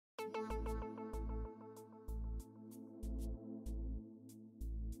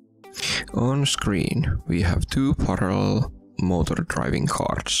On screen we have two parallel motor driving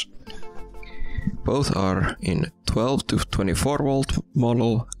cards. Both are in 12 to 24 volt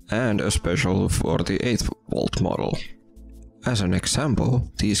model and a special 48 volt model. As an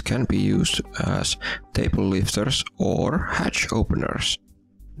example, these can be used as table lifters or hatch openers.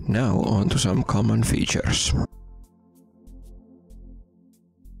 Now on to some common features.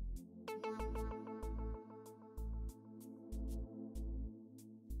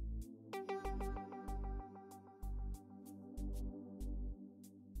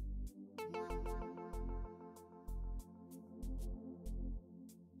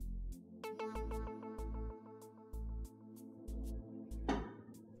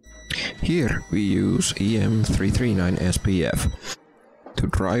 Here we use EM339 SPF to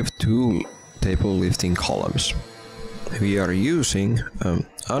drive two table lifting columns. We are using an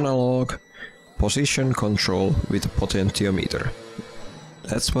analog position control with potentiometer.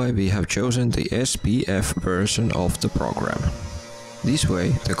 That's why we have chosen the SPF version of the program. This way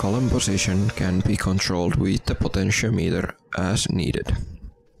the column position can be controlled with the potentiometer as needed.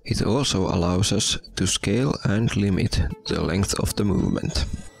 It also allows us to scale and limit the length of the movement.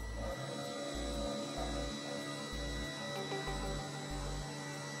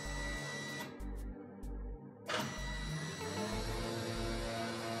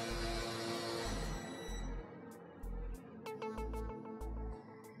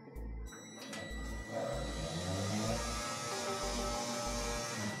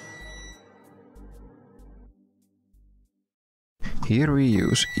 Here we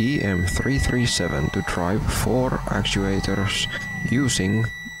use EM337 to drive 4 actuators using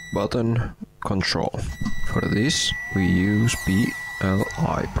button control. For this we use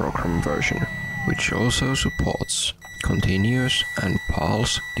BLI program version, which also supports continuous and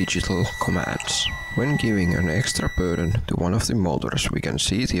pulse digital commands. When giving an extra burden to one of the motors, we can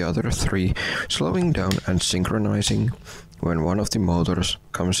see the other 3 slowing down and synchronizing when one of the motors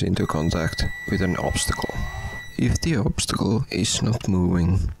comes into contact with an obstacle. If the obstacle is not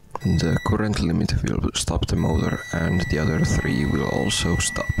moving, the current limit will stop the motor and the other 3 will also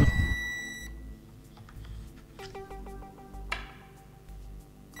stop.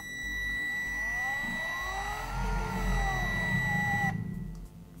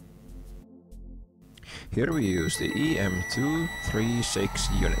 Here we use the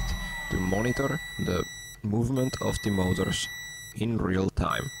EM236 unit to monitor the movement of the motors in real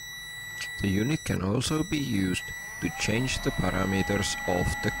time. The unit can also be used to change the parameters of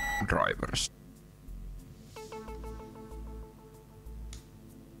the drivers.